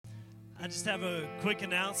I just have a quick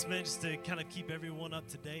announcement just to kind of keep everyone up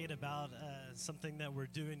to date about something that we're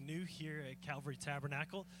doing new here at Calvary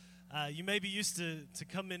Tabernacle. You may be used to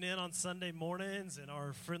coming in on Sunday mornings and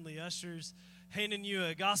our friendly ushers handing you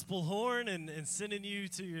a gospel horn and sending you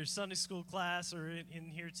to your Sunday school class or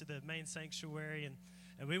in here to the main sanctuary.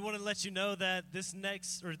 And we want to let you know that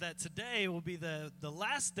that today will be the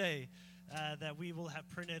last day that we will have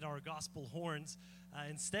printed our gospel horns.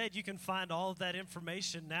 Instead, you can find all of that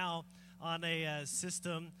information now on a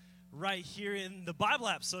system right here in the Bible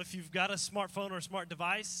app. So if you've got a smartphone or a smart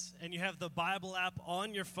device and you have the Bible app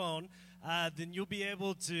on your phone, then you'll be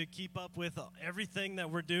able to keep up with everything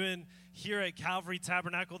that we're doing here at Calvary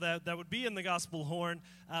Tabernacle that would be in the gospel horn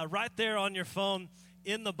right there on your phone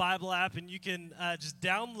in the Bible app. And you can just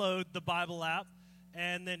download the Bible app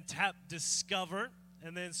and then tap Discover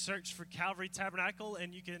and then search for Calvary Tabernacle,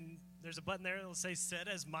 and there's a button there that will say Set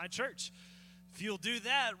as My Church. If you'll do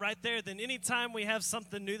that right there, then anytime we have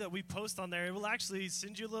something new that we post on there, it will actually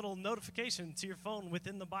send you a little notification to your phone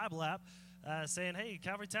within the Bible app saying, hey,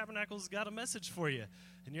 Calvary Tabernacle's got a message for you.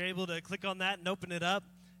 And you're able to click on that and open it up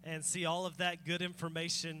and see all of that good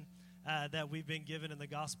information that we've been given in the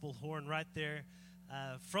gospel horn right there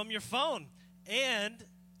from your phone. And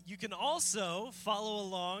you can also follow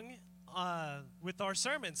along with our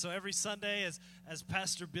sermon. So every Sunday as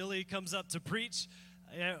Pastor Billy comes up to preach,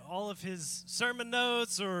 all of his sermon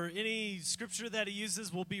notes or any scripture that he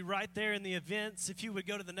uses will be right there in the events. If you would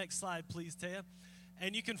go to the next slide, please, Taya.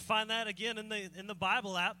 And you can find that again in the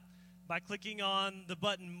Bible app by clicking on the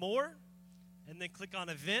button More and then click on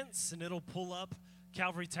Events, and it'll pull up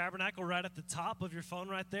Calvary Tabernacle right at the top of your phone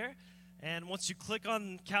right there. And once you click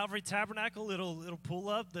on Calvary Tabernacle, it'll pull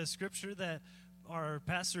up the scripture that our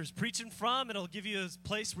pastor is preaching from. It'll give you a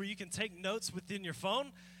place where you can take notes within your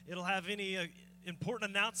phone. It'll have any important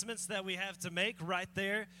announcements that we have to make right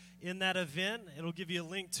there in that event. It'll give you a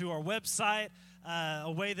link to our website,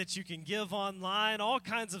 a way that you can give online, all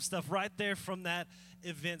kinds of stuff right there from that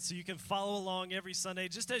event. So you can follow along every Sunday,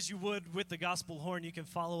 just as you would with the gospel horn. You can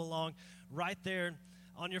follow along right there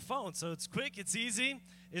on your phone. So it's quick, it's easy,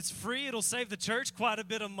 it's free. It'll save the church quite a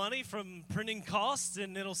bit of money from printing costs,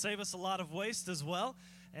 and it'll save us a lot of waste as well.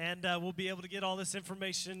 And we'll be able to get all this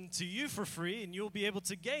information to you for free, and you'll be able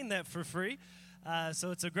to gain that for free. So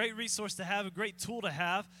it's a great resource to have, a great tool to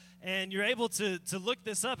have, and you're able to look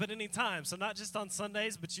this up at any time. So not just on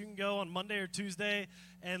Sundays, but you can go on Monday or Tuesday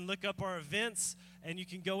and look up our events, and you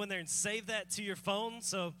can go in there and save that to your phone.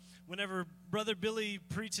 So whenever Brother Billy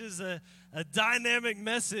preaches a dynamic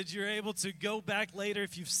message, you're able to go back later.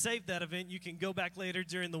 If you've saved that event, you can go back later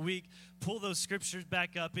during the week, pull those scriptures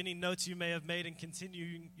back up, any notes you may have made, and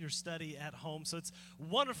continue your study at home. So it's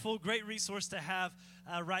wonderful, great resource to have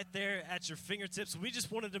right there at your fingertips. We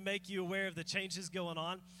just wanted to make you aware of the changes going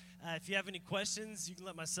on. If you have any questions, you can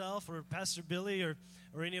let myself or Pastor Billy or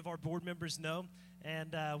any of our board members know,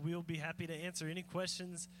 and we'll be happy to answer any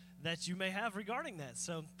questions that you may have regarding that.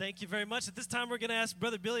 So thank you very much. At this time, we're going to ask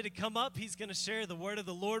Brother Billy to come up. He's going to share the word of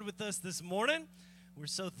the Lord with us this morning. We're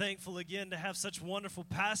so thankful again to have such wonderful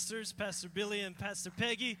pastors, Pastor Billy and Pastor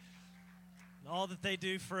Peggy, and all that they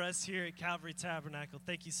do for us here at Calvary Tabernacle.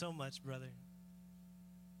 Thank you so much, brother.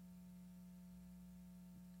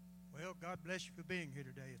 Well, God bless you for being here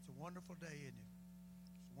today. It's a wonderful day, isn't it?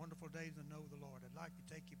 It's a wonderful day to know the Lord. I'd like to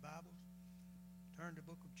take your Bibles, turn to the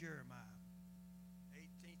book of Jeremiah,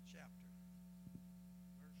 18th chapter,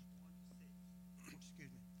 verse 1 to 6. Excuse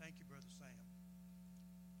me. Thank you, Brother Sam.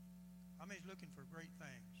 How many's looking for great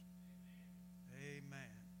things?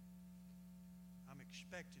 Amen. I'm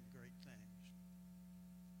expecting great things.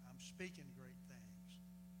 I'm speaking great things.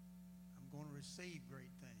 I'm going to receive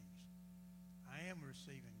great things. I am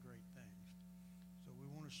receiving great things. So we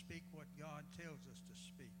want to speak what God tells us to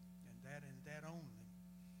speak, and that only.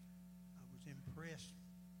 I was impressed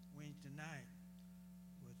Wednesday night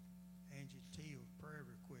with Angie Teal's prayer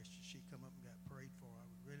request. She come up and got prayed for. I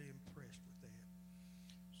was really impressed with that.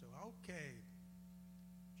 So, okay,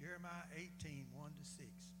 Jeremiah 18, 1 to 6.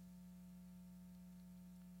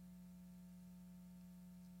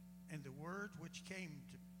 And the words which came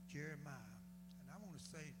to Jeremiah, and I want to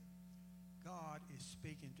say, God is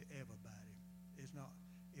speaking to everybody. It's not,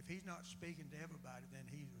 if he's not speaking to everybody, then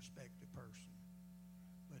he's a respected person.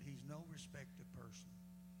 But he's no respected person.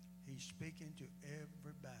 He's speaking to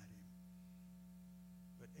everybody.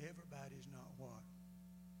 But everybody's not what?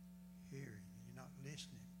 Hearing. You're not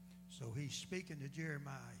listening. So he's speaking to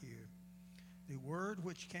Jeremiah here. The word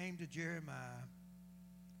which came to Jeremiah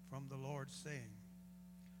from the Lord, saying,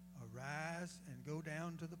 Arise and go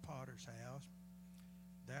down to the potter's house.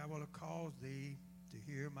 There will cause thee to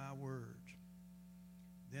hear my words.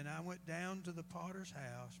 Then I went down to the potter's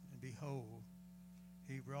house, and behold,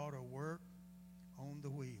 he wrought a work on the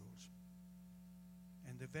wheels.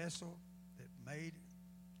 And the vessel that made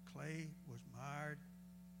clay was mired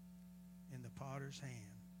in the potter's hand.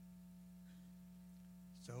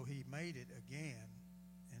 So he made it again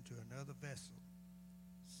into another vessel,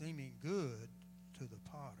 seeming good to the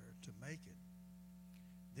potter to make it.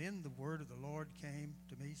 Then the word of the Lord came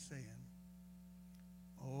to me, saying,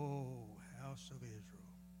 O house of Israel,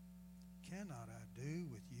 cannot I do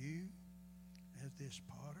with you as this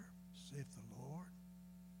potter, saith the Lord?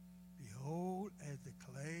 Behold, as the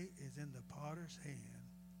clay is in the potter's hand,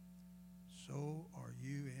 so are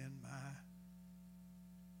you in my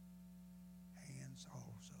hands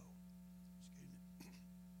also. Excuse me.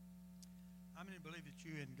 How many believe that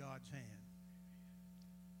you're in God's hand?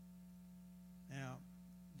 Now,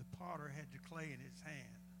 the potter had the clay in his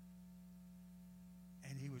hand,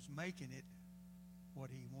 and he was making it what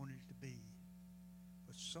he wanted it to be.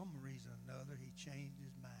 For some reason or another, he changed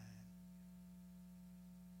his mind.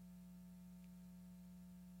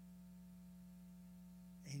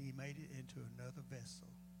 And he made it into another vessel.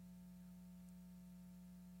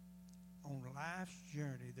 On life's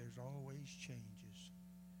journey, there's always changes.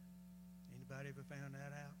 Anybody ever found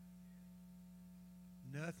that out?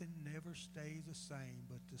 Nothing never stays the same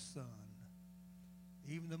but the sun.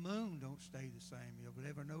 Even the moon don't stay the same. You've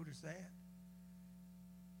ever noticed that?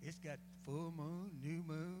 It's got full moon, new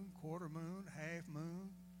moon, quarter moon, half moon,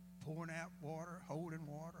 pouring out water, holding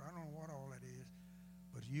water. I don't know what all that is.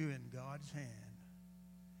 But you in God's hand.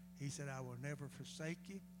 He said, I will never forsake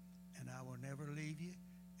you, and I will never leave you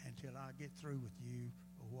until I get through with you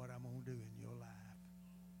or what I'm going to do in your life.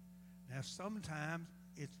 Now, sometimes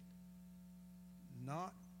it's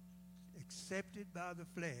not accepted by the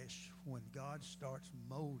flesh when God starts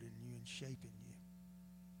molding you and shaping you.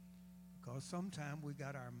 Because sometimes we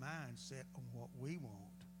got our mind set on what we want.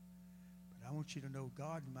 But I want you to know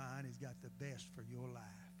God's mind has got the best for your life.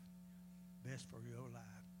 Best for your life.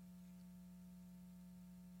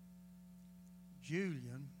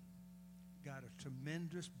 Julian got a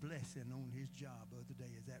tremendous blessing on his job the other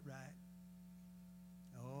day. Is that right?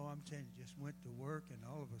 Oh, I'm telling you, just went to work, and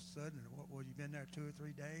all of a sudden, what you been there 2 or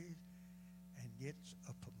 3 days, and gets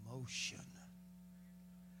a promotion.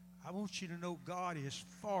 I want you to know God is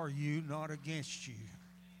for you, not against you.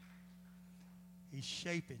 He's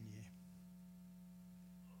shaping you.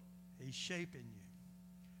 He's shaping you.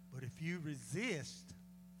 But if you resist,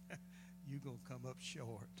 you're going to come up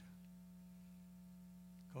short.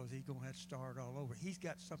 Because he's going to have to start all over. He's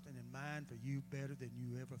got something in mind for you better than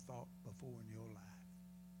you ever thought before in your life.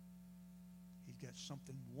 He's got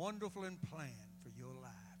something wonderful and planned for your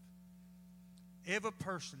life. Every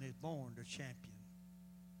person is born a champion.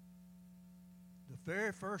 The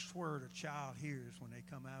very first word a child hears when they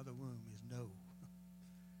come out of the womb is no.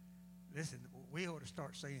 Listen, we ought to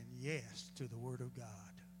start saying yes to the Word of God.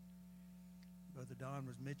 Brother Don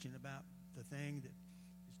was mentioning about the thing that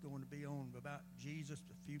is going to be on about Jesus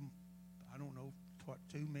a few, I don't know,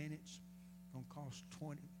 2 minutes. Going to cost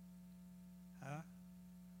 20. Huh?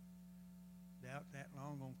 Doubt that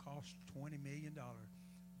long, going to cost $20 million.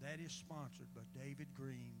 That is sponsored by David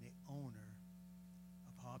Green, the owner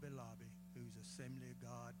of Hobby Lobby, who's Assembly of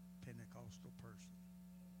God Pentecostal person.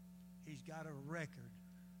 He's got a record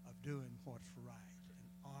of doing what's right and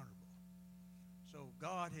honorable. So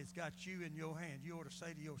God has got you in your hand. You ought to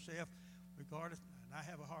say to yourself, regardless, and I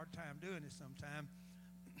have a hard time doing this sometimes,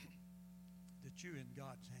 that you're in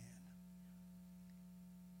God's hand.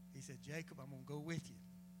 He said, Jacob, I'm going to go with you.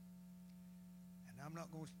 And I'm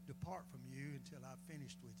not going to depart from you until I've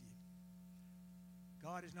finished with you.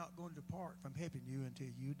 God is not going to depart from helping you until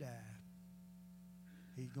you die.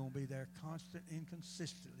 He's going to be there constant and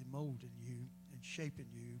consistently molding you and shaping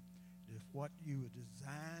you to what you were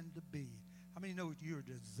designed to be. How many know you're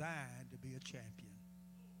designed to be a champion?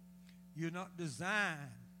 You're not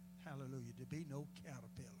designed, hallelujah, to be no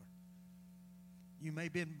caterpillar. You may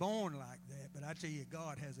have been born like that, but I tell you,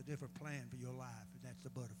 God has a different plan for your life, and that's the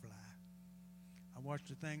butterfly. I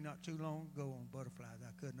watched a thing not too long ago on butterflies.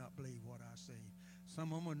 I could not believe what I seen.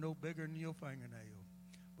 Some of them were no bigger than your fingernail,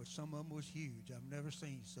 but some of them was huge. I've never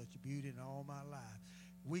seen such beauty in all my life.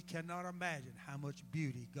 We cannot imagine how much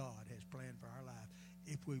beauty God has planned for our life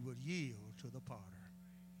if we would yield to the potter.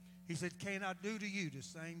 He said, can I do to you the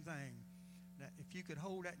same thing? Now, if you could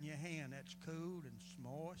hold that in your hand, that's cool and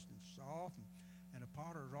moist and soft, and the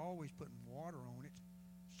potter is always putting water on it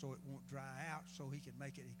so it won't dry out, so he can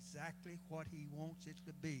make it exactly what he wants it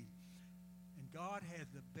to be. And God has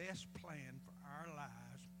the best plan for our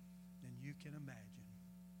lives than you can imagine.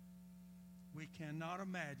 We cannot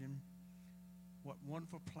imagine what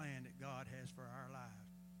wonderful plan that God has for our lives.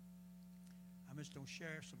 I'm just going to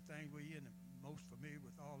share some things with you, and most familiar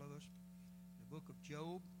with all of us. The book of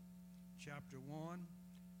Job, chapter 1,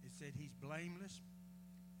 it said he's blameless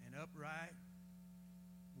and upright,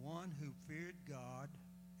 one who feared God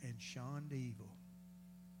and shunned evil.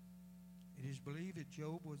 It is believed that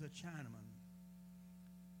Job was a Chinaman.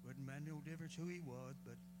 Wouldn't make no difference who he was,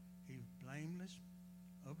 but he was blameless,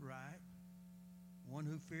 upright, one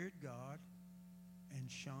who feared God and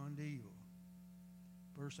shunned evil.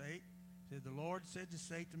 Verse 8 said, the Lord said to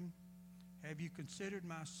Satan, have you considered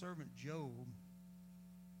my servant Job?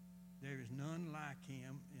 There is none like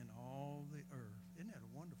him in all the earth. Isn't that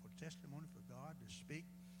a wonderful testimony for God to speak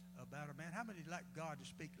about a man? How many like God to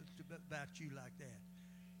speak about you like that?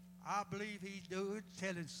 I believe he's doing,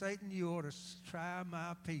 telling Satan, you ought to try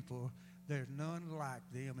my people. There's none like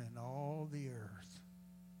them in all the earth.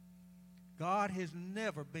 God has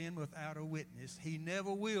never been without a witness. He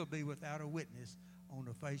never will be without a witness on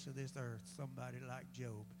the face of this earth, somebody like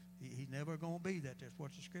Job. He's never going to be that. That's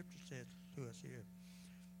what the Scripture says to us here.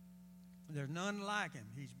 There's none like him.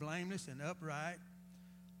 He's blameless and upright,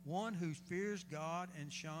 one who fears God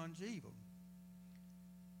and shuns evil.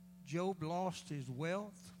 Job lost his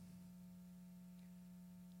wealth.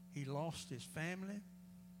 He lost his family.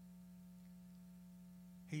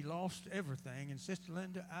 He lost everything. And Sister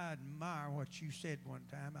Linda, I admire what you said one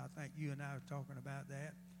time. I think you and I were talking about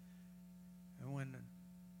that. And when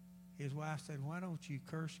his wife said, why don't you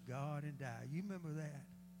curse God and die? You remember that?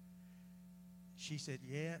 She said,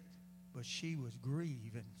 yeah, but she was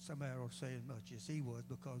grieving. Somebody will say as much as he was,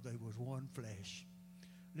 because they was one flesh.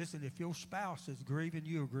 Listen, if your spouse is grieving,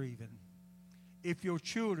 you're grieving. If your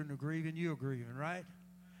children are grieving, you're grieving, right?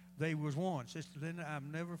 They was one. Sister Linda, I've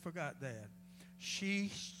never forgot that. She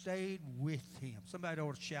stayed with him. Somebody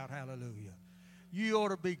ought to shout hallelujah. You ought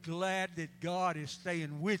to be glad that God is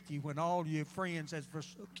staying with you when all your friends has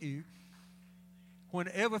forsook you. When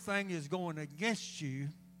everything is going against you,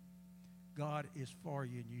 God is for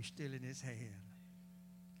you and you're still in his hand.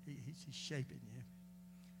 He's shaping you.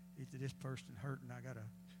 He said, this person hurting, I got to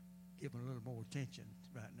give him a little more attention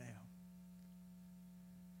right now.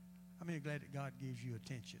 How many are glad that God gives you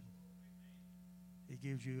attention? He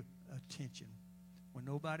gives you attention. When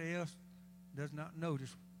nobody else does not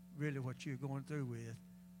notice really what you're going through with,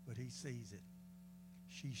 but he sees it.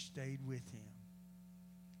 She stayed with him.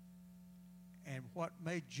 And what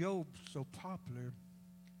made Job so popular,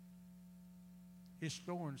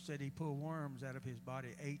 historians said he pulled worms out of his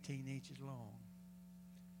body 18 inches long.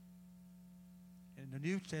 In the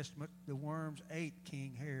New Testament, the worms ate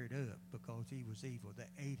King Herod up because he was evil. They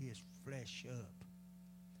ate his flesh up.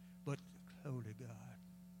 But, holy God.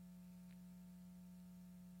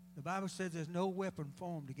 The Bible says there's no weapon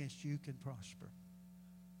formed against you can prosper.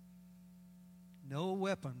 No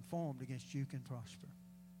weapon formed against you can prosper.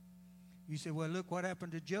 You say, well, look what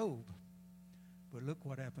happened to Job. But look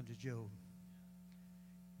what happened to Job.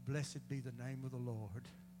 Blessed be the name of the Lord.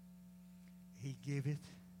 He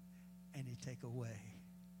giveth and he take away.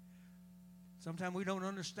 Sometimes we don't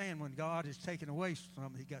understand when God is taking away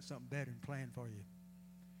something, he got something better and planned for you.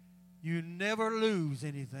 You never lose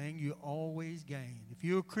anything. You always gain. If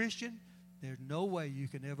you're a Christian, there's no way you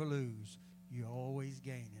can ever lose. You're always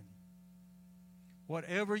gaining.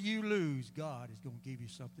 Whatever you lose, God is going to give you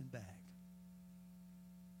something back.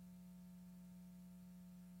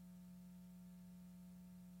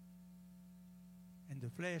 And the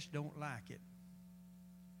flesh don't like it.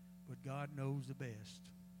 But God knows the best.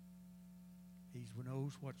 He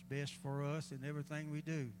knows what's best for us in everything we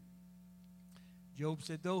do. Job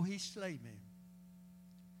said, though he slay me,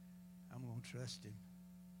 I'm going to trust him.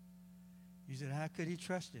 You said, how could he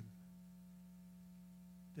trust him?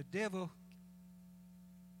 The devil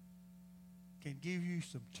can give you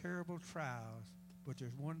some terrible trials, but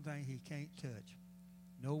there's one thing he can't touch.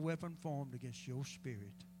 No weapon formed against your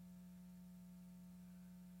spirit.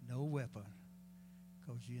 No weapon,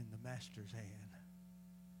 because you're in the master's hand.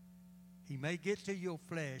 He may get to your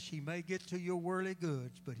flesh. He may get to your worldly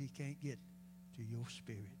goods, but he can't get to your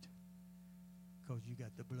spirit, because you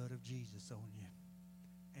got the blood of Jesus on you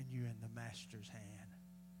and you're in the master's hand.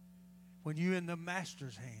 When you're in the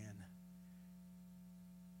master's hand,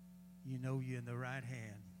 you know you're in the right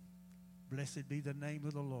hand. Blessed be the name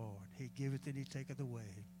of the Lord. He giveth and he taketh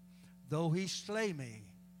away. Though he slay me,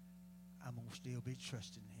 I'm going to still be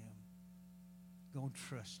trusting him. Going to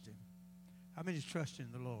trust him. How many trust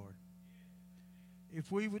in the Lord? If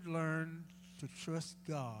we would learn to trust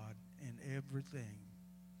God in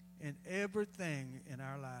everything in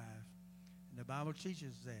our life. And the Bible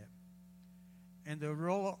teaches that. And the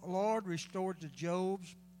Lord restored to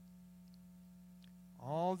Job's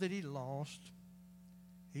all that he lost.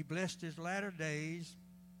 He blessed his latter days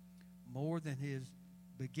more than his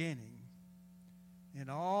beginning. In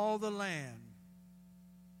all the land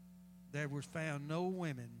there was found no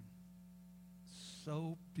women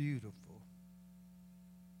so beautiful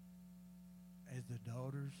as the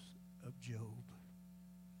daughters of Job.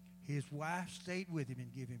 His wife stayed with him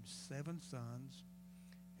and gave him 7 sons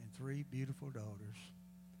and 3 beautiful daughters.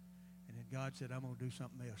 And then God said, I'm going to do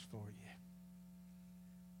something else for you.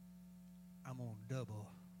 I'm going to double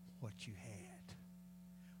what you had.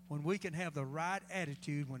 When we can have the right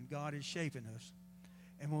attitude when God is shaping us,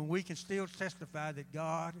 and when we can still testify that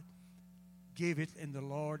God giveth and the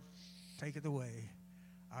Lord taketh away,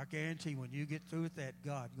 I guarantee when you get through with that,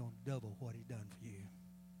 God's going to double what he done for you.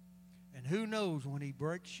 And who knows, when he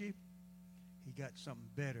breaks you, he got something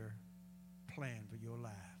better planned for your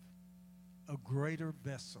life. A greater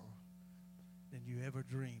vessel than you ever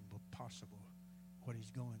dreamed was possible, what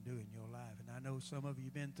he's going to do in your life. And I know some of you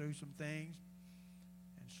have been through some things.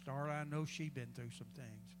 And Starla, I know she's been through some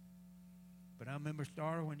things. But I remember,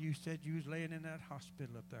 Starla, when you said you was laying in that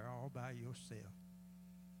hospital up there all by yourself.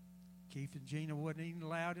 Keith and Gina wasn't even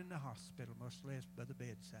allowed in the hospital, much less by the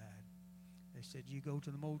bedside. They said, you go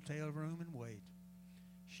to the motel room and wait.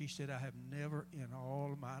 She said, I have never in all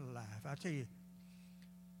of my life. I tell you,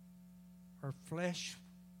 her flesh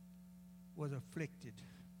was afflicted,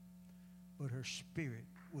 but her spirit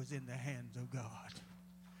was in the hands of God.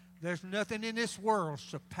 There's nothing in this world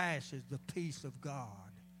surpasses the peace of God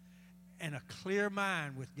and a clear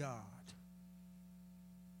mind with God.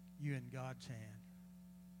 You in God's hand.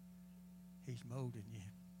 He's molding you.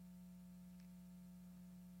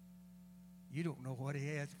 You don't know what he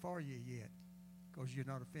has for you yet because you're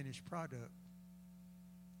not a finished product.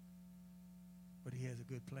 But he has a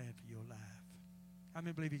good plan for your life. How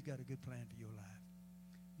many believe he's got a good plan for your life?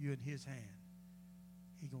 You're in his hand.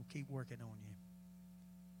 He's going to keep working on you.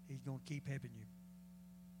 He's going to keep helping you.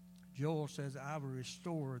 Joel says, I will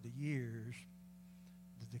restore the years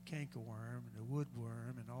that the cankerworm and the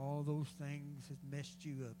woodworm and all those things that messed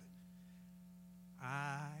you up.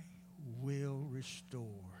 I will restore.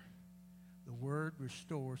 The word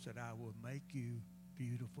restore said, I will make you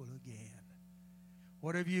beautiful again.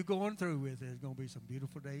 Whatever you're going through with, there's going to be some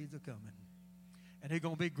beautiful days are coming. And they're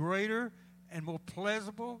going to be greater and more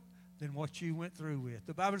pleasurable than what you went through with.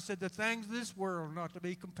 The Bible said the things of this world are not to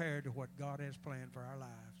be compared to what God has planned for our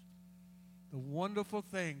lives. The wonderful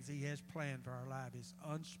things he has planned for our life is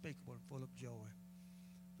unspeakable and full of joy.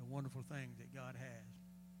 The wonderful things that God has.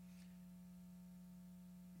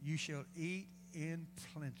 You shall eat in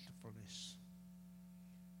plentifulness.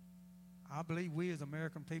 I believe we as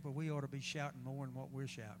American people, we ought to be shouting more than what we're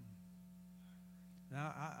shouting.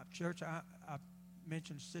 Now, church, I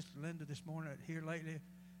mentioned Sister Linda this morning here lately.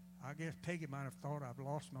 I guess Peggy might have thought I've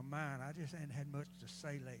lost my mind. I just hadn't had much to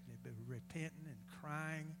say lately, but repenting and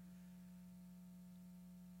crying.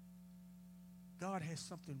 God has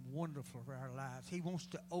something wonderful for our lives. He wants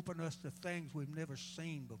to open us to things we've never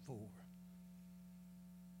seen before.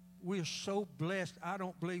 We're so blessed. I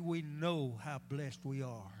don't believe we know how blessed we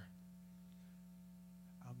are.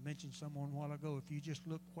 I mentioned someone a while ago, if you just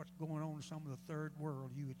look what's going on in some of the third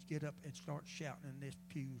world, you would get up and start shouting in this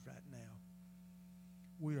pews right now.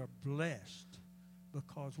 We are blessed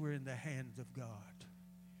because we're in the hands of God.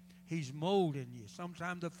 He's molding you.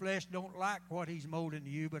 Sometimes the flesh don't like what he's molding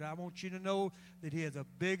you, but I want you to know that he has a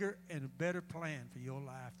bigger and a better plan for your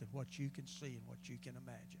life than what you can see and what you can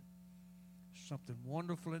imagine. Something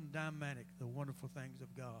wonderful and dynamic, the wonderful things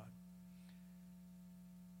of God.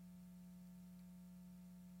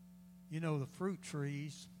 You know, the fruit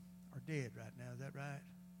trees are dead right now. Is that right?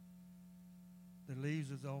 The leaves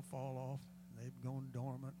has all fall off. They've gone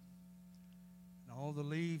dormant. And all the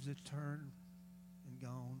leaves have turned and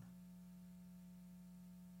gone.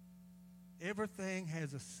 Everything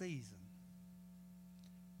has a season.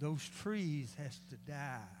 Those trees has to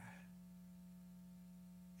die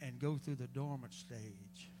and go through the dormant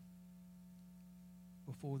stage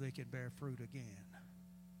before they can bear fruit again.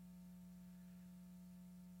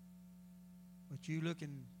 But you look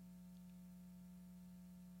in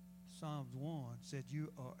Psalms 1, said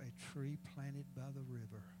you are a tree planted by the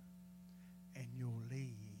river, and your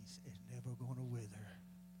leaves is never going to wither.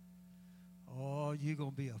 Oh, you're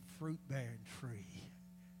going to be a fruit-bearing tree.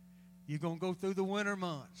 You're going to go through the winter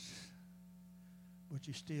months, but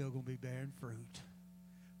you're still going to be bearing fruit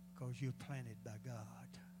because you're planted by God,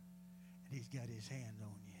 and he's got his hand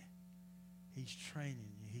on you. He's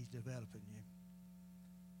training you. He's developing you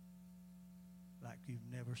like you've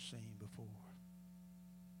never seen before.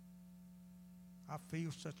 I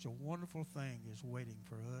feel such a wonderful thing is waiting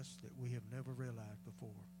for us that we have never realized before.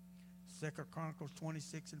 2 Chronicles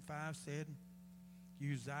 26:5 said,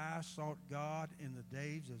 Uzziah sought God in the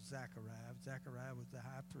days of Zechariah. Zechariah was the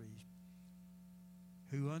high priest,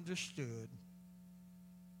 who understood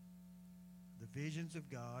the visions of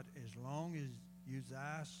God. As long as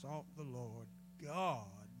Uzziah sought the Lord,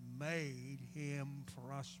 God made him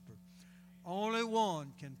prosper. Only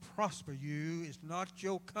one can prosper you. It's not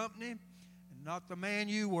your company and not the man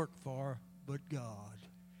you work for, but God.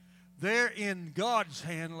 They're in God's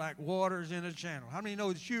hand like waters in a channel. How many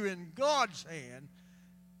know that you're in God's hand,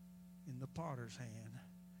 in the potter's hand,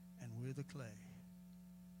 and we're the clay?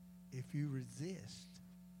 If you resist,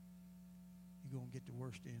 you're going to get the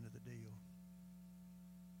worst end of the deal.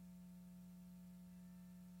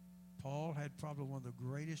 Paul had probably one of the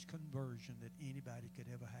greatest conversion that anybody could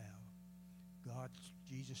ever have.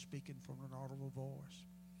 Jesus speaking from an audible voice,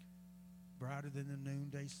 brighter than the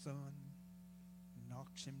noonday sun,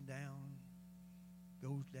 knocks him down,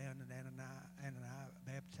 goes down to Ananias,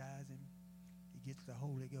 baptize him. He gets the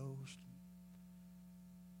Holy Ghost.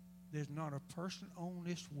 There's not a person on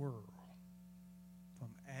this world, from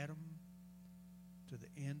Adam to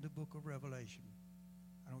the end of the book of Revelation,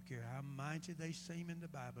 I don't care how mighty they seem in the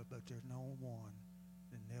Bible, but there's no one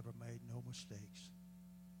that never made no mistakes.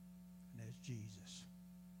 And that's Jesus.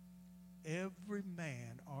 Every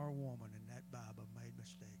man or woman in that Bible made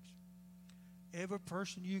mistakes. Every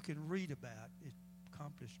person you can read about that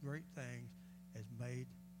accomplished great things has made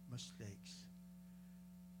mistakes.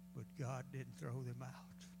 But God didn't throw them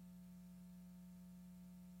out.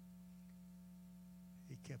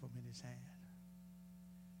 He kept them in his hand.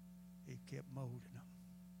 He kept molding them.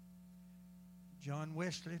 John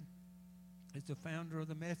Wesley is the founder of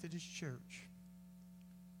the Methodist Church.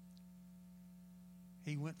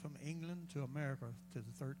 He went from England to America to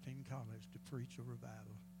the 13 colonies to preach a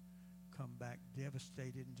revival. Come back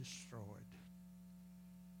devastated and destroyed,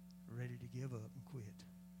 ready to give up and quit.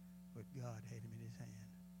 But God had him in his hand.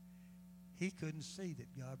 He couldn't see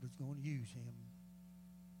that God was going to use him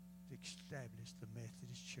to establish the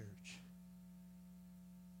Methodist Church.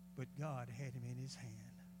 But God had him in his hand.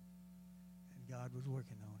 God was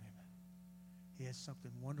working on him. He has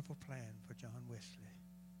something wonderful planned for John Wesley,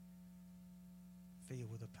 filled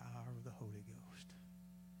with the power of the Holy Ghost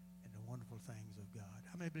and the wonderful things of God.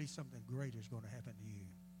 How many believe something greater is going to happen to you?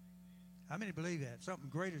 How many believe that? Something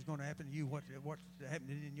greater is going to happen to you, what's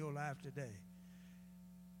happening in your life today.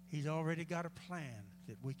 He's already got a plan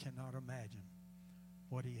that we cannot imagine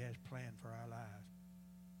what he has planned for our lives.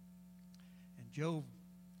 And Job,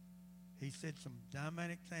 he said some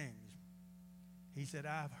dynamic things. He said,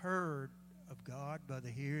 I've heard of God by the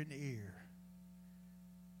hearing ear,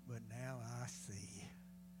 but now I see.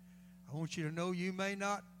 I want you to know you may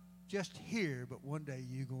not just hear, but one day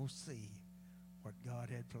you're going to see what God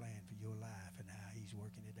had planned for your life and how he's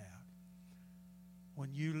working it out.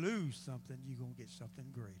 When you lose something, you're going to get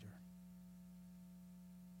something greater,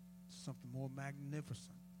 something more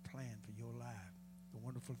magnificent planned for your life, the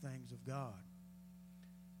wonderful things of God,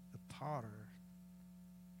 the potter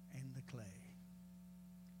and the clay.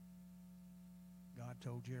 God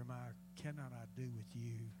told Jeremiah, cannot I do with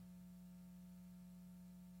you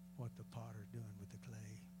what the potter is doing with the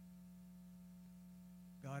clay?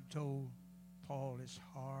 God told Paul it's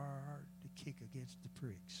hard to kick against the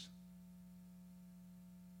pricks.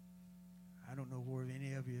 I don't know whether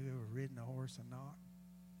any of you have ever ridden a horse or not,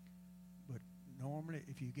 but normally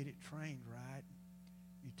if you get it trained right,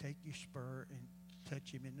 you take your spur and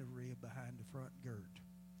touch him in the rib behind the front girt.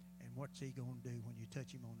 And what's he going to do when you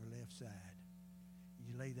touch him on the left side?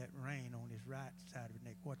 You lay that rein on his right side of his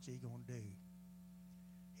neck. What's he going to do?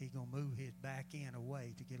 He's going to move his back end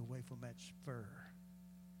away to get away from that spur.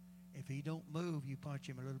 If he don't move, you punch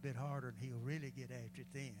him a little bit harder, and he'll really get after it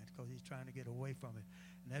then because he's trying to get away from it.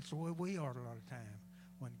 And that's the way we are a lot of time.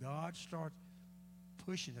 When God starts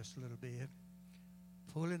pushing us a little bit,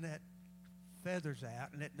 pulling that feathers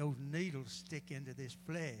out and letting those needles stick into this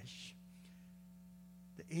flesh,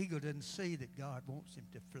 the eagle doesn't see that God wants him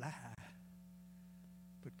to fly.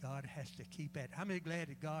 But God has to keep at it. How many are glad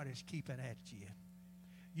that God is keeping at you?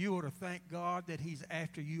 You ought to thank God that he's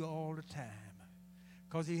after you all the time,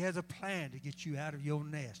 because he has a plan to get you out of your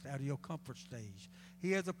nest, out of your comfort stage.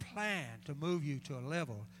 He has a plan to move you to a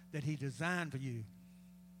level that he designed for you.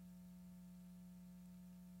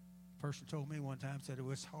 A person told me one time, said it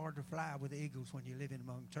was hard to fly with eagles when you're living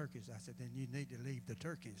among turkeys. I said, then you need to leave the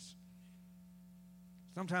turkeys.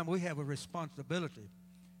 Sometimes we have a responsibility.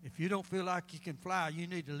 If you don't feel like you can fly, you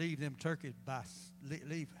need to leave them turkeys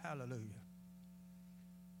leave. Hallelujah.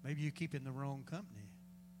 Maybe you keep in the wrong company.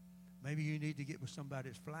 Maybe you need to get with somebody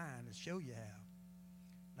that's flying to show you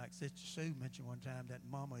how. Like Sister Sue mentioned one time, that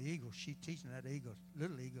mama eagle, she's teaching that eagle,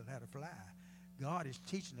 little eagle, how to fly. God is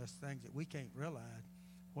teaching us things that we can't realize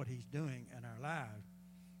what he's doing in our lives.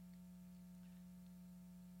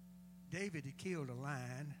 David, he killed a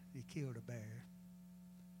lion, he killed a bear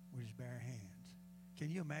with his bare hands. Can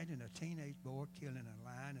you imagine a teenage boy killing a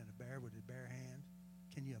lion and a bear with his bare hands?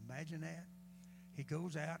 Can you imagine that? He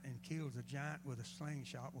goes out and kills a giant with a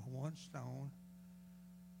slingshot with one stone.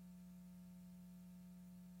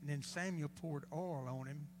 And then Samuel poured oil on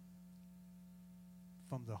him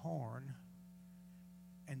from the horn,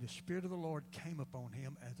 and the Spirit of the Lord came upon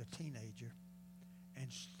him as a teenager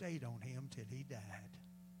and stayed on him till he died.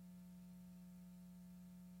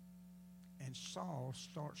 And Saul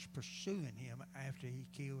starts pursuing him after he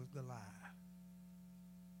kills Goliath.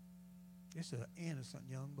 It's an innocent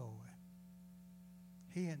young boy.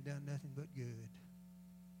 He hadn't done nothing but good.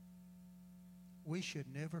 We should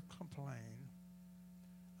never complain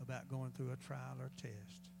about going through a trial or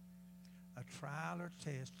test. A trial or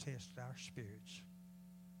test tests our spirits.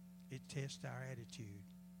 It tests our attitude.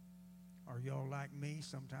 Are y'all like me?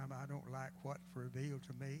 Sometimes I don't like what's revealed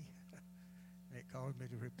to me. And it caused me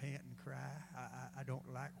to repent and cry. I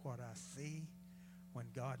don't like what I see when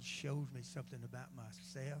God shows me something about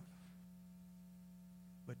myself.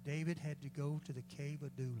 But David had to go to the cave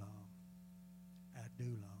of Adullam.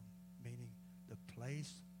 Adullam, meaning the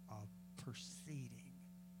place of proceeding.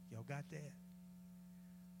 Y'all got that?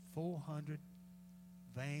 400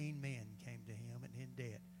 vain men came to him and in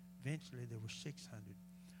debt. Eventually there were 600.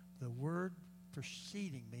 The word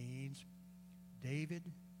proceeding means, David,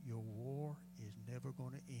 your war is never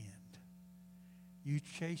going to end. You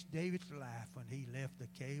chased David's life when he left the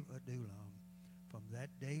cave of Adullam. From that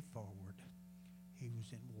day forward, he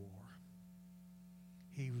was in war.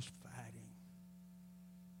 He was fighting.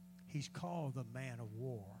 He's called the man of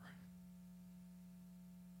war.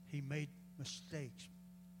 He made mistakes,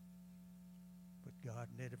 but God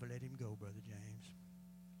never let him go, Brother James.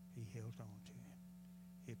 He held on to him.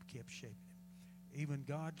 It kept shaping him. Even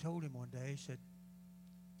God told him one day, he said,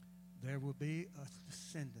 there will be a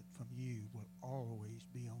descendant from you will always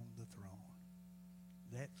be on the throne.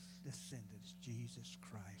 That descendant is Jesus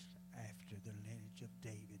Christ, after the lineage of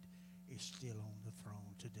David, is still on the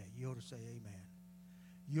throne today. You ought to say amen.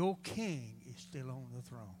 Your king is still on the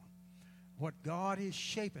throne. What God is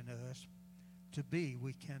shaping us to be,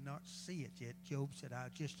 we cannot see it yet. Job said, I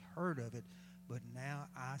just heard of it, but now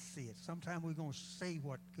I see it. Sometime we're going to see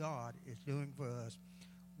what God is doing for us.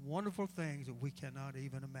 Wonderful things that we cannot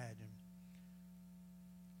even imagine.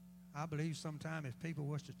 I believe sometime if people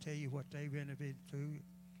was to tell you what they've been through,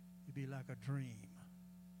 it'd be like a dream.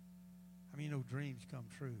 I mean, you know, dreams come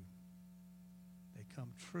true. They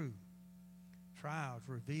come true. Trials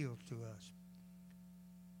revealed to us.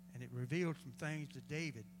 And it revealed some things to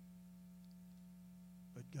David.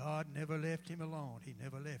 But God never left him alone. He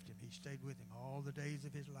never left him. He stayed with him all the days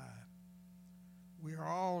of his life. We are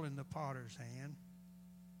all in the potter's hand,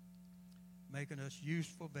 making us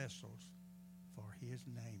useful vessels for his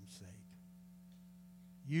name's sake.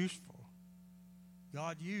 Useful.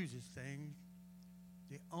 God uses things.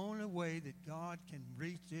 The only way that God can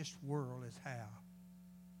reach this world is how?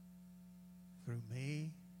 Through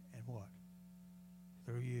me and what?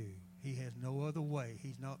 Through you. He has no other way.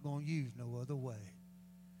 He's not going to use no other way.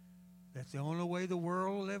 That's the only way the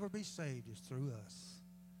world will ever be saved is through us.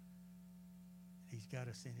 He's got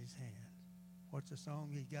us in his hand. What's the song?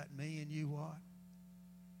 He's got me and you what?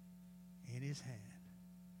 In his hand.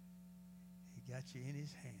 He got you in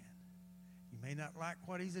his hand. You may not like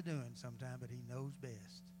what he's doing sometime, but he knows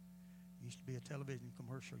best. Used to be a television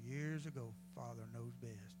commercial years ago, Father knows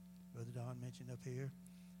best. Brother Don mentioned up here,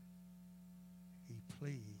 he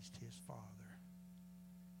pleased his Father.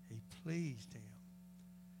 He pleased him.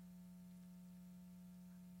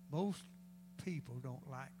 Most people don't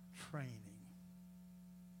like training.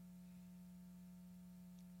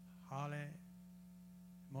 Holly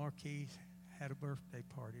Marquise had a birthday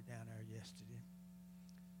party down there yesterday.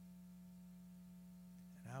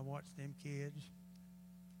 And I watched them kids.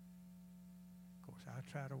 Of course, I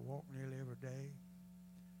try to walk nearly every day.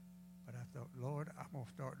 But I thought, Lord, I'm going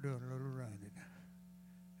to start doing a little running.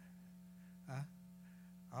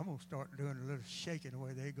 I'm going to start doing a little shaking the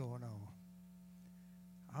way they're going on.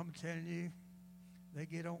 I'm telling you, they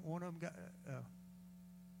get on, one of them got,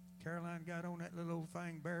 Caroline got on that little old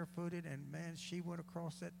thing barefooted, and man, she went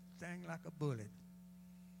across that thing like a bullet.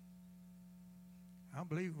 I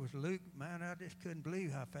believe it was Luke. Man, I just couldn't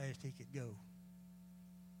believe how fast he could go.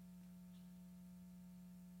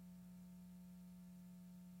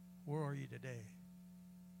 Where are you today?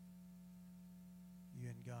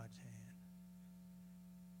 You're in God's hand.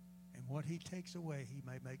 And what he takes away, he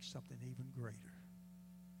may make something even greater.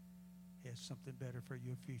 He has something better for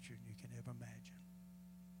your future than you can ever imagine.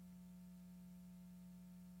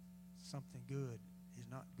 Something good is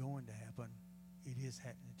not going to happen. It is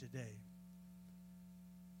happening today.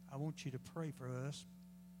 I want you to pray for us.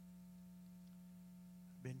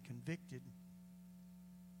 I've been convicted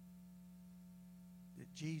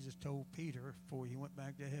that Jesus told Peter before he went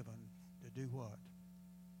back to heaven to do what?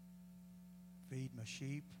 Feed my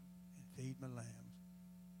sheep and feed my lambs.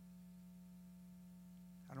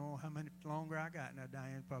 I don't know how many longer I got. Now,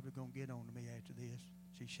 Diane's probably going to get on to me after this.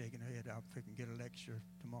 She's shaking her head. I'll freaking get a lecture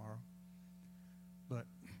tomorrow. But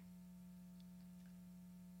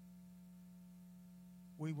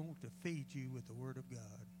we want to feed you with the Word of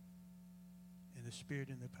God and the Spirit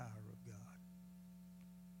and the power of God.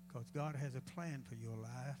 Because God has a plan for your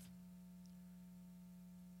life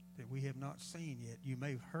that we have not seen yet. You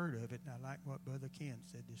may have heard of it, and I like what Brother Ken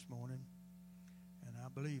said this morning, and I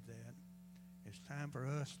believe that. It's time for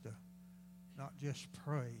us to not just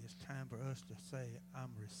pray. It's time for us to say,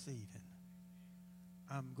 I'm receiving.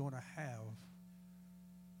 I'm going to have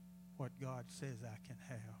what God says I can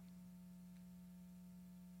have.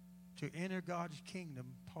 To enter God's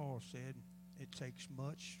kingdom, Paul said, it takes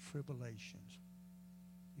much tribulations.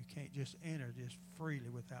 You can't just enter this freely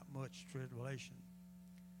without much tribulation.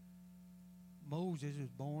 Moses was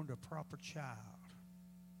born a proper child.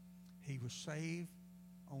 He was saved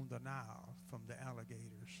on the Nile from the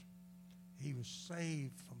alligators. He was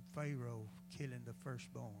saved from Pharaoh killing the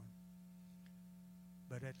firstborn.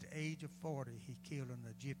 But at the age of 40, he killed an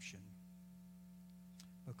Egyptian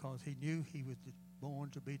because he knew he was born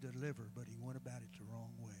to be delivered, but he went about it the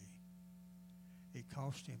wrong way. It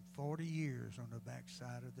cost him 40 years on the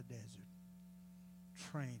backside of the desert,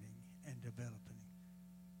 training and developing.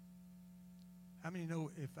 How many know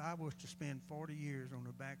if I was to spend 40 years on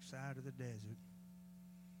the backside of the desert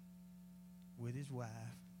with his wife,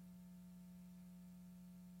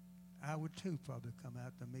 I would too probably come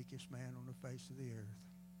out the meekest man on the face of the earth.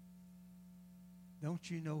 Don't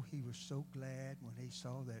you know he was so glad when he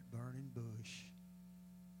saw that burning bush?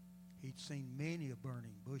 He'd seen many of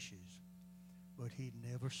burning bushes, but he'd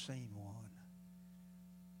never seen one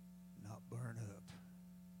not burn up.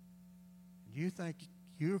 And you think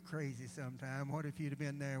you're crazy sometime. What if you'd have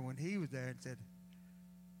been there when he was there and said,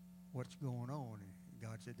 what's going on? And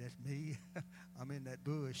God said, that's me. I'm in that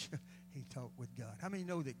bush. He talked with God. How many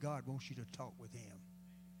know that God wants you to talk with him?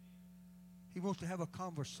 He wants to have a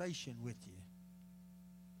conversation with you.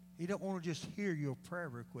 He don't want to just hear your prayer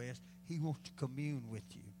request. He wants to commune with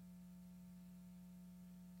you.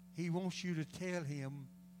 He wants you to tell him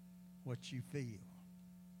what you feel.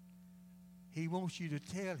 He wants you to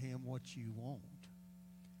tell him what you want.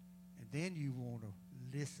 And then you want to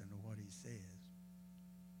listen to what he says.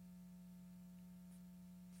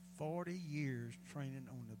 40 years training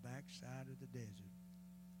on the backside of the desert.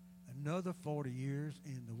 Another 40 years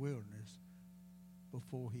in the wilderness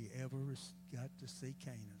before he ever got to see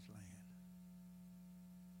Canaan's land.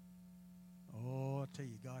 Oh, I tell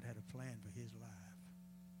you, God had a plan for his life.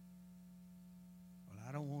 Well,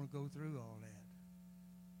 I don't want to go through all that.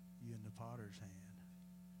 You're in the potter's hand.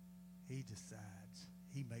 He decides.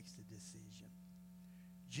 He makes the decision.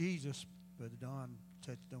 Jesus, Brother Don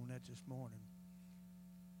touched on that this morning.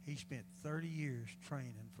 He spent 30 years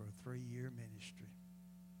training for a 3-year ministry.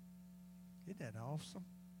 Isn't that awesome?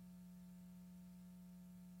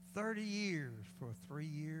 30 years for 3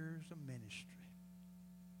 years of ministry.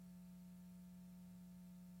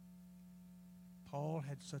 Paul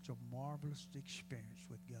had such a marvelous experience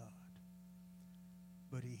with God.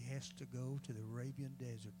 But he has to go to the Arabian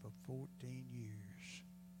desert for 14 years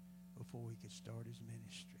before he could start his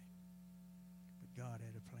ministry. But God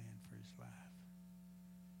had a plan for his life.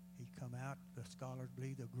 He come out, the scholars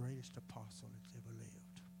believe, the greatest apostle that's ever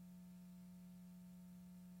lived.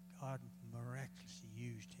 God miraculously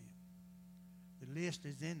used him. The list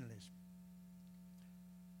is endless.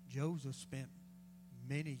 Joseph spent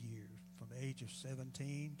many years, from the age of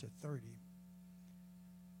 17 to 30.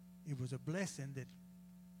 It was a blessing that,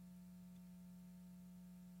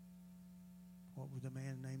 what was the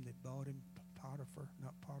man's name that bought him? Potiphar?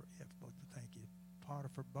 Not Potiphar, yeah, thank you.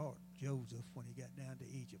 Potiphar bought Joseph when he got down to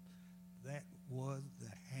Egypt. That was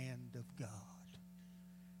the hand of God.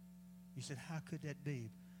 You said, how could that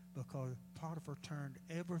be? Because Potiphar turned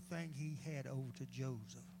everything he had over to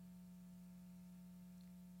Joseph.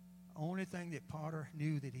 Only thing that Potiphar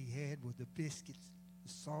knew that he had was the biscuits, the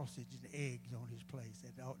sausage, and eggs on his place.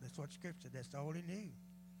 That's what Scripture said. That's all he knew.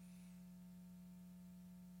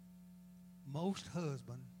 Most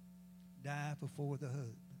husbands die before the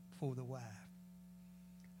husband, before the wife.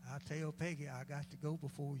 I tell Peggy I got to go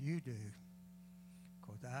before you do,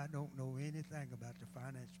 because I don't know anything about the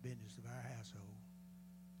finance business of our household.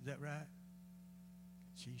 Is that right?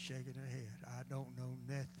 She's shaking her head. I don't know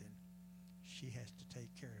nothing. She has to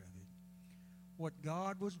take care of it. What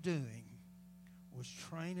God was doing was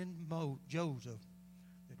training Joseph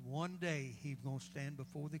that one day he was going to stand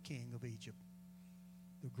before the king of Egypt.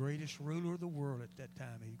 The greatest ruler of the world at that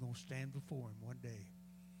time. He was going to stand before him one day.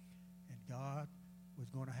 And God was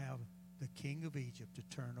going to have the king of Egypt to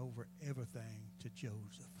turn over everything to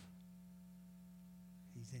Joseph.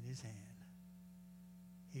 He's in his hand.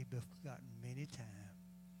 He'd been forgotten many times.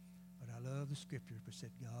 But I love the scripture that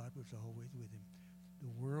said God was always with him. The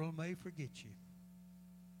world may forget you,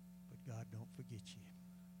 but God don't forget you.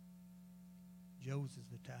 Joseph is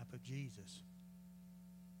the type of Jesus.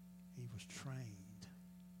 He was trained.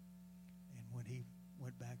 And when he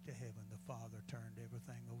went back to heaven, the Father turned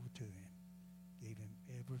everything over to him, gave him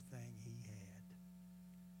everything he had.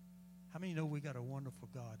 How many know we got a wonderful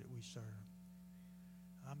God that we serve?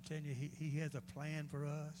 I'm telling you, he has a plan for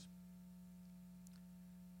us.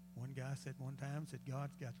 One guy said one time, said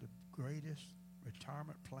God's got the greatest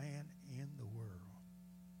retirement plan in the world.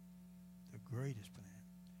 The greatest plan.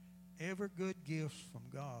 Every good gifts from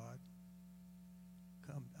God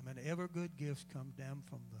every good gifts come down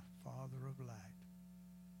from the Father of light.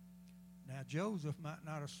 Now, Joseph might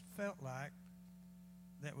not have felt like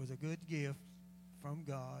that was a good gift from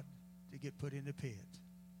God to get put in the pit.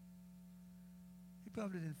 He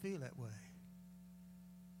probably didn't feel that way.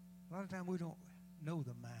 A lot of times we don't know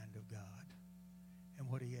the mind of God and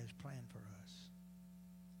what he has planned for us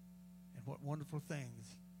and what wonderful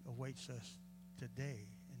things awaits us today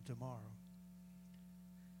and tomorrow.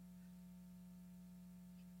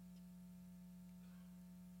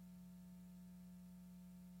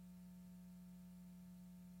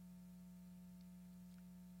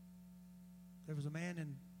 There was a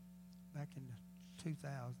man back in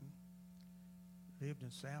 2000, lived in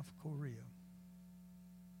South Korea.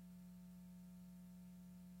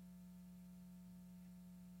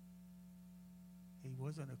 He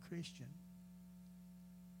wasn't a Christian,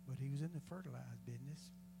 but he was in the fertilizer business.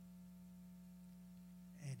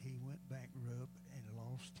 And he went bankrupt and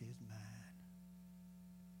lost his mind.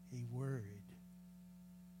 He worried.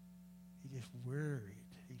 He just worried.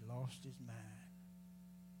 He lost his mind.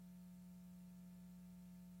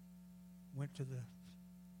 Went to the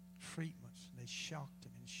treatments, and they shocked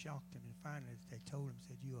him, and finally they told him,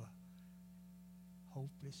 said, "You're a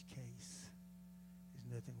hopeless case. There's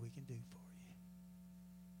nothing we can do for you.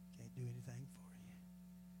 Can't do anything for you."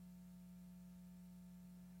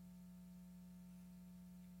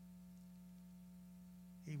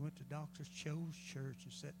 He went to Dr. Cho's church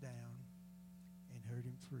and sat down and heard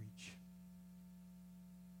him preach.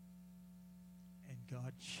 And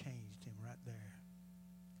God changed him right there.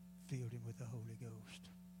 Filled him with the Holy Ghost.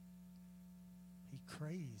 He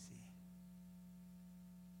crazy.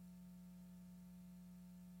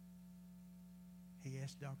 He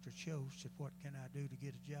asked Dr. Cho, said, "What can I do to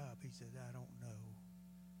get a job?" He said, "I don't know.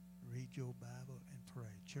 Read your Bible and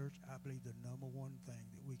pray." Church, I believe the number one thing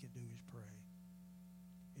that we can do is pray.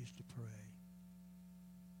 Is to pray.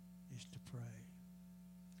 Is to pray.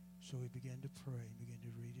 So he began to pray and began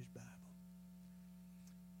to read his Bible.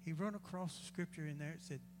 He run across the scripture in there. It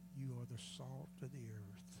said, "You are the salt of the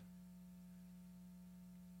earth."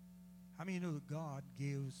 How many know that God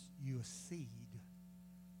gives you a seed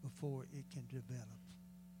before it can develop?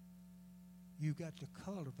 You got to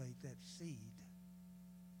cultivate that seed.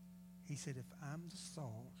 He said, if I'm the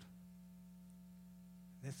salt,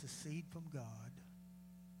 that's a seed from God.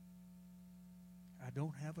 I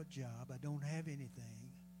don't have a job. I don't have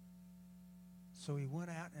anything. So he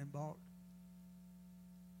went out and bought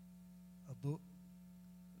a book,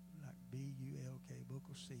 like B-U-L-K, book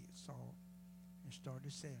of salt, and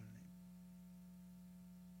started selling it.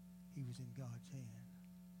 He was in God's hand.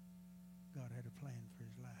 God had a plan for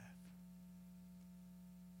his life.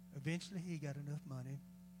 Eventually, he got enough money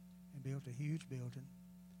and built a huge building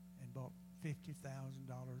and bought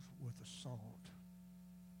 $50,000 worth of salt.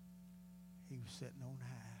 He was sitting on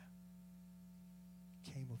high.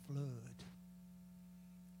 Came a flood.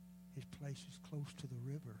 His place was close to the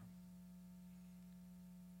river.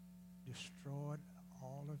 Destroyed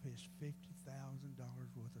all of his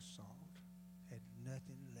 $50,000 worth of salt. Had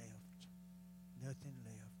nothing left. Nothing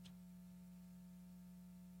left.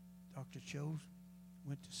 Dr. Cho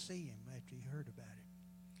went to see him after he heard about it.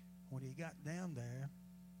 When he got down there,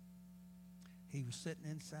 he was sitting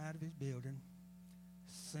inside of his building,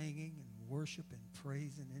 singing and worshiping,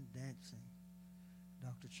 praising and dancing.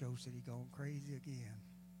 Dr. Cho said he gone crazy again.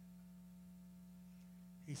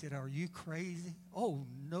 He said, are you crazy? Oh,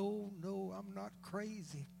 no, I'm not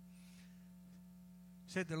crazy.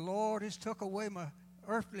 Said, the Lord has took away my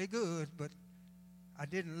earthly goods, but I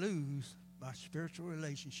didn't lose my spiritual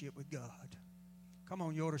relationship with God. Come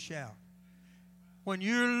on, you ought to shout. When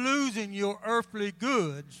you're losing your earthly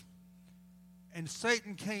goods and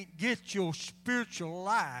Satan can't get your spiritual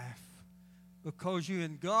life because you're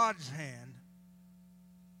in God's hand,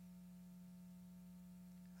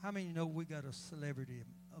 how many know we got a celebrity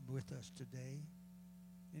with us today?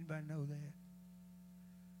 Anybody know that?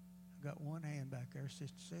 I got one hand back there,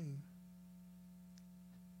 Sister Sue.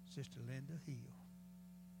 Sister Linda Hill.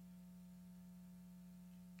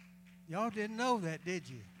 Y'all didn't know that, did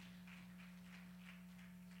you?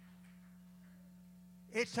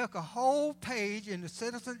 It took a whole page in the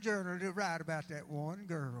Citizen Journal to write about that one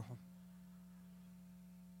girl.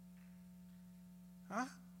 Huh?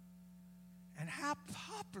 And how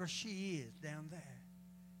popular she is down there.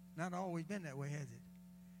 Not always been that way, has it?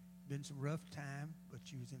 Been some rough time, but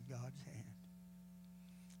she was in God's hand.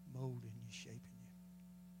 Molding you, shaping you.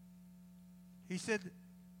 He said,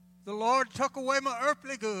 the Lord took away my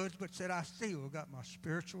earthly goods, but said, I still got my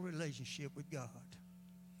spiritual relationship with God.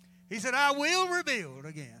 He said, I will rebuild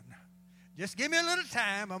again. Just give me a little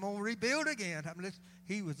time. I'm going to rebuild again.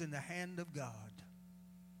 He was in the hand of God.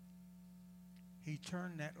 He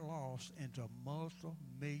turned that loss into a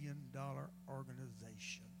multi-million-dollar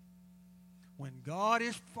organization. When God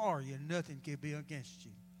is for you, nothing can be against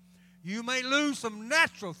you. You may lose some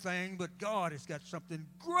natural things, but God has got something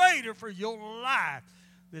greater for your life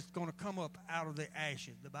that's going to come up out of the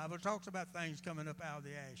ashes. The Bible talks about things coming up out of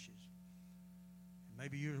the ashes. And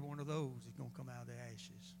maybe you're one of those that's going to come out of the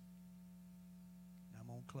ashes. And I'm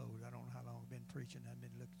going to close. I don't know how long I've been preaching. I've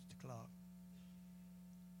been looking at the clock.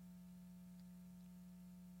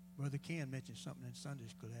 Brother Ken mentioned something in Sunday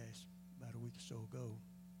school class about a week or so ago.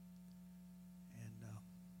 And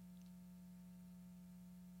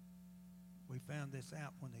we found this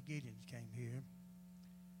out when the Gideons came here.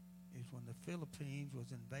 Is when the Philippines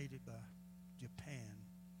was invaded by Japan.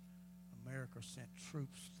 America sent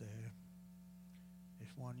troops there. This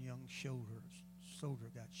one young soldier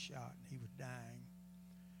got shot and he was dying.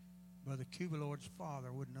 Brother Cuba Lord's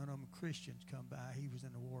father, none of them Christians come by. He was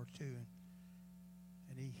in the war too.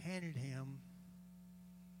 And he handed him,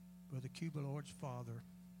 Brother Cuba Lord's father,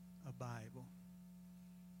 a Bible.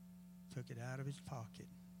 Took it out of his pocket.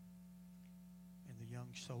 And the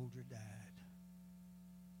young soldier died.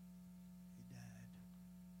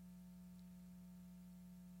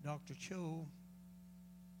 Dr. Cho,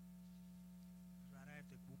 right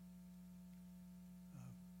after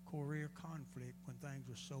Korea conflict, when things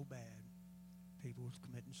were so bad, people was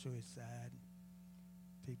committing suicide,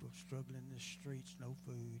 people struggling in the streets, no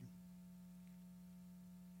food.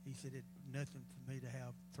 He said it's nothing for me to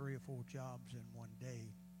have 3 or 4 jobs in one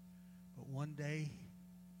day. But one day,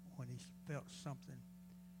 when he felt something,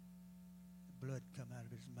 blood come out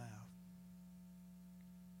of his mouth.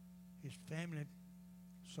 His family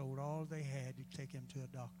sold all they had to take him to a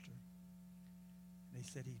doctor. And they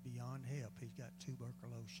said he's beyond help. He's got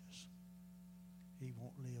tuberculosis. He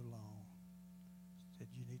won't live long. Said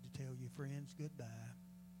you need to tell your friends goodbye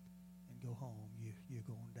and go home. You're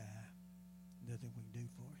going to die. Nothing we can do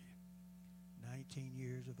for you. 19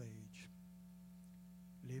 years of age.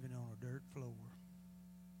 Living on a dirt floor.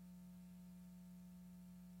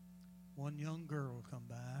 One young girl come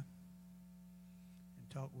by and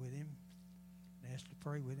talked with him. And asked to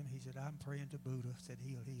pray with him. He said, I'm praying to Buddha. Said,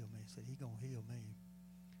 he'll heal me. Said, he's going to heal me.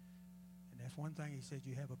 And that's one thing he said,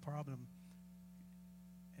 you have a problem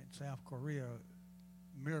in South Korea.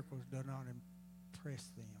 Miracles do not impress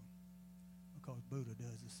them because Buddha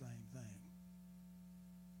does the same thing.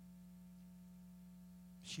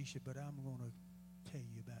 She said, but I'm going to tell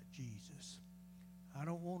you about Jesus. I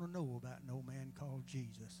don't want to know about no man called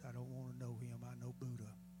Jesus. I don't want to know him. I know Buddha.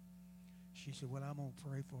 She said, well, I'm going to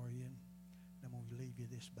pray for you. And I'm going to leave you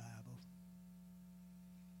this Bible.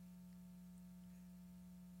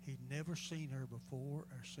 He'd never seen her before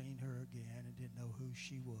or seen her again and didn't know who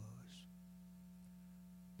she was.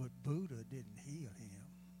 But Buddha didn't heal him.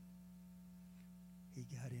 He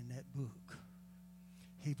got in that book.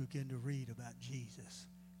 He began to read about Jesus.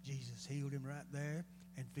 Jesus healed him right there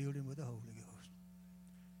and filled him with the Holy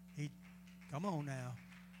Ghost. Come on now.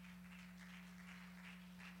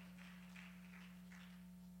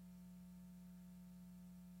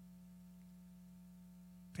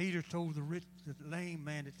 Peter told the lame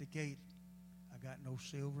man at the gate, I got no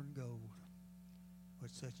silver and gold, but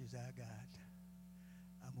such as I got,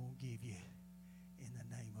 I'm going to give you in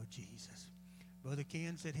the name of Jesus. Brother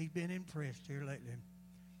Ken said he's been impressed here lately.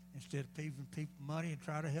 Instead of giving people money and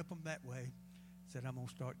try to help them that way, said, I'm going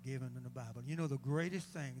to start giving them the Bible. You know, the greatest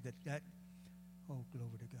thing oh,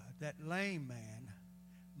 glory to God, that lame man,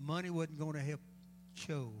 money wasn't going to help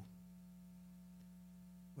show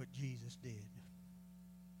what Jesus did.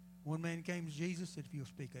 One man came to Jesus and said, if you'll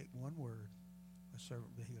speak one word, a servant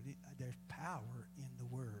will be healed. There's power in the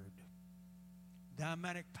word.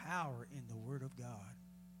 Dynamic power in the word of God.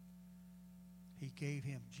 He gave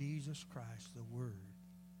him Jesus Christ, the word,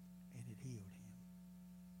 and it healed him.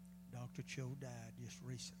 Dr. Cho died just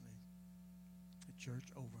recently. The church,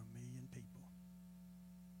 over 1 million people.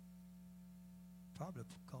 Probably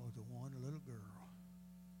because of one little girl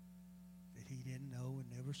that he didn't know and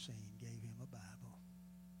never seen gave him a Bible.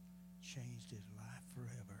 Changed his life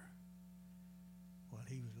forever. While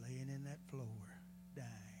he was laying in that floor,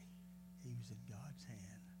 dying, he was in God's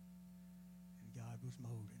hand. And God was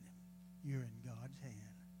molding him. You're in God's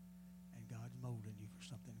hand. And God's molding you for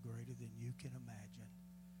something greater than you can imagine.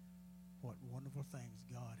 What wonderful things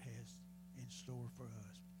God has in store for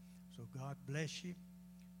us. So God bless you.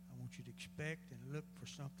 I want you to expect and look for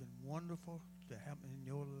something wonderful to happen in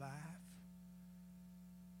your life.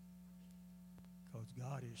 Because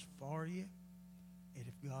God is for you. And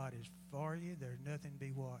if God is for you, there's nothing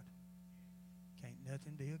be what? Can't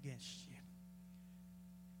nothing be against you.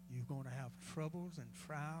 You're going to have troubles and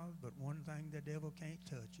trials, but one thing the devil can't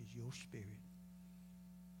touch is your spirit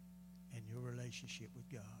and your relationship with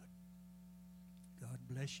God. God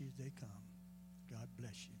bless you as they come. God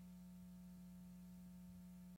bless you.